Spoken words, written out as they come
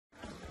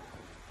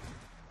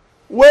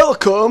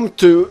Welcome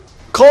to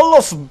Call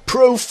of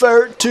Pro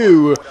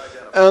 2,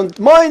 and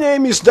my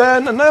name is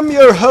Dan and I'm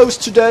your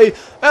host today,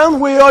 and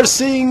we are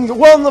seeing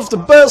one of the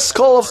best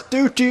Call of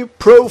Duty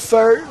Pro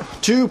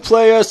 2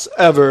 players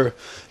ever.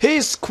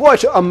 He's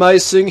quite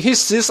amazing. He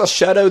sees a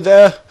shadow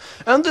there,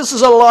 and this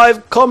is a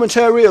live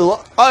commentary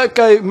like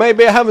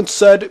maybe I haven't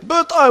said,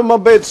 but I'm a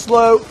bit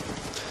slow.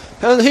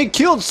 And he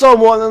killed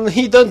someone and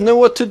he doesn't know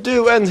what to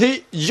do, and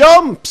he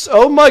jumps!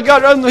 Oh my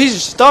god, and he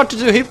started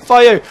to hip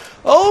fire!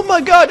 Oh my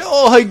god,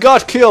 oh, he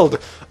got killed!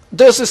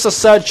 This is a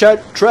sad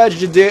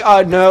tragedy,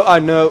 I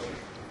know.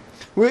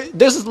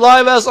 This is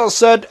live as I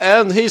said,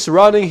 and he's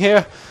running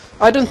here.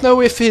 I don't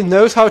know if he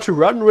knows how to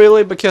run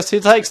really, because he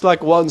takes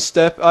like one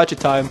step at a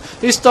time.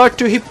 He started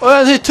to hip,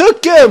 and he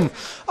took him!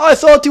 I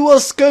thought he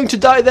was going to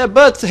die there,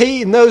 but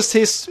he knows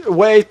his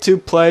way to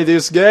play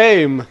this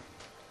game.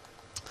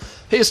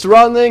 He's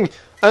running,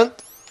 and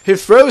he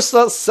throws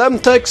the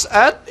Semtex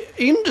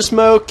in the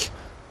smoke.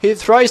 He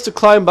tries to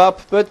climb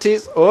up, but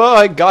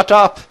I got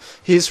up.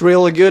 He's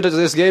really good at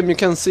this game. You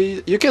can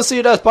see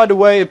that by the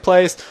way he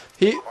plays.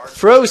 He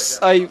throws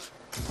and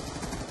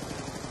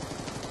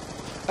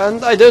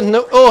I don't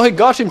know. Oh, he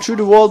got him through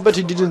the wall, but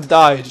he didn't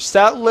die,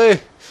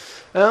 sadly.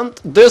 And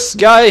this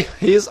guy,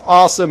 he's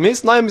awesome.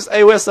 His name is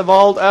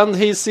ZELDA, and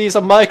he sees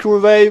a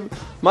microwave.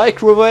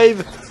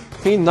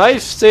 He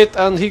knifes it,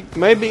 and he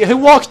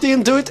walked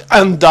into it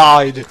and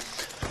died.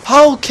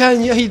 How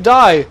can he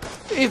die?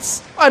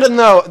 I don't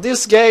know,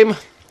 this game,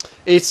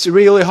 it's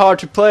really hard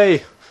to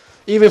play,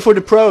 even for the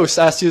pros,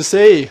 as you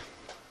see.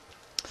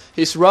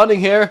 He's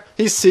running here,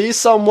 he sees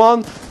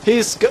someone,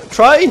 he's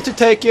trying to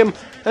take him,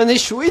 and he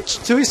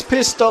switched to his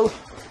pistol,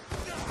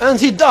 and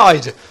he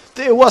died.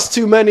 There was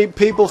too many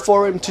people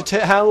for him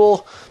to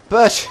handle,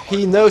 but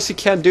he knows he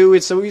can't do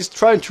it, so he's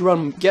trying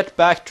to get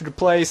back to the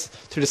place,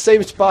 to the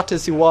same spot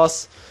as he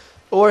was.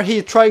 Or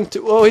he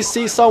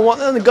sees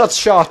someone and got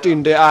shot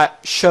in the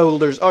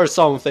shoulders or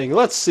something.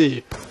 Let's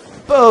see.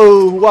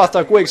 Oh, what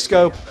a quick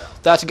scope.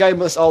 That guy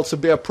must also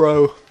be a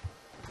pro.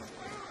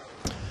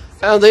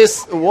 And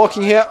he's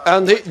walking here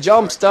and he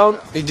jumps down.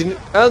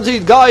 He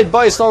died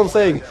by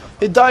something.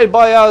 He died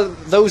by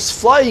those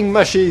flying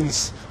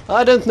machines.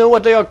 I don't know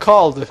what they are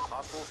called.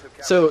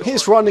 So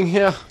he's running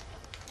here.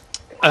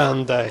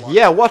 And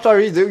yeah, what are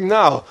you doing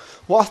now?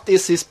 What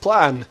is his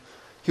plan?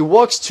 He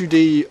walks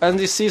to and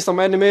he sees some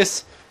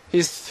enemies.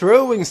 He's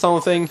throwing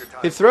something.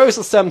 He throws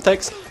a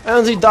Semtex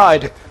and he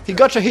died. He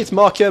got a hit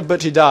marker,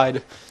 but he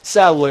died.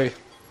 Sadly.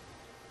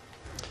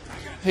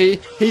 He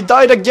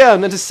died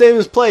again at the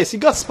same place. He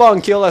got spawn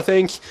kill, I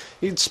think.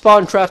 He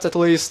spawn trapped at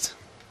least.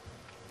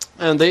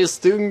 And he's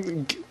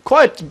doing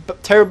quite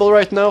terrible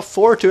right now.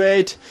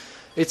 4-8.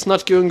 It's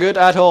not going good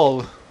at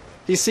all.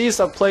 He sees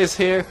a place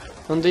here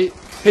and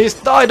he's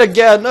died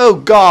again. Oh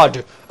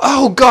god.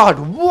 Oh god,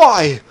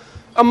 why?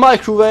 A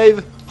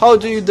microwave, how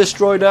do you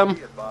destroy them?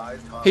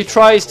 He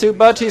tries to,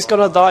 but he's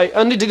gonna die,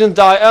 and he didn't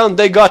die, and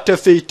they got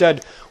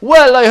defeated.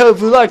 Well, I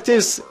hope you liked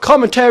this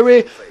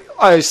commentary.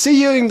 I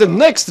see you in the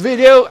next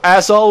video.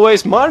 As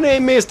always, my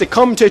name is the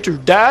commentator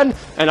Dan,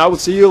 and I will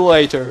see you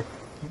later.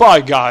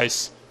 Bye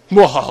guys.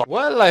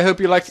 Well, I hope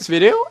you liked this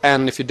video,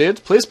 and if you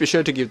did, please be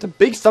sure to give it a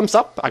big thumbs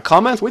up, a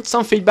comment with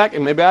some feedback,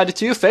 and maybe add it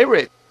to your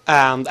favorite.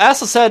 And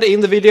as I said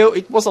in the video,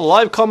 it was a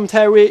live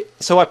commentary,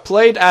 so I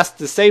played at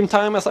the same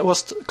time as I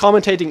was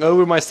commentating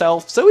over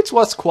myself, so it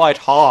was quite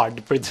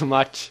hard, pretty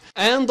much.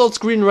 And on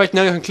screen right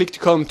now you can click to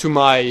come to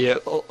my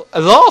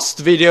last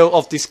video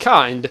of this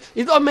kind.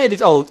 I made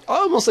it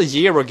almost a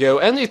year ago,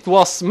 and it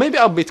was maybe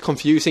a bit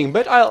confusing,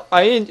 but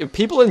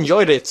people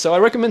enjoyed it, so I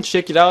recommend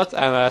check it out.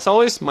 And as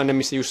always, my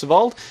name is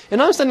ZELDA,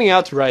 and I'm standing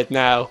out right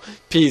now.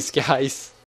 Peace, guys.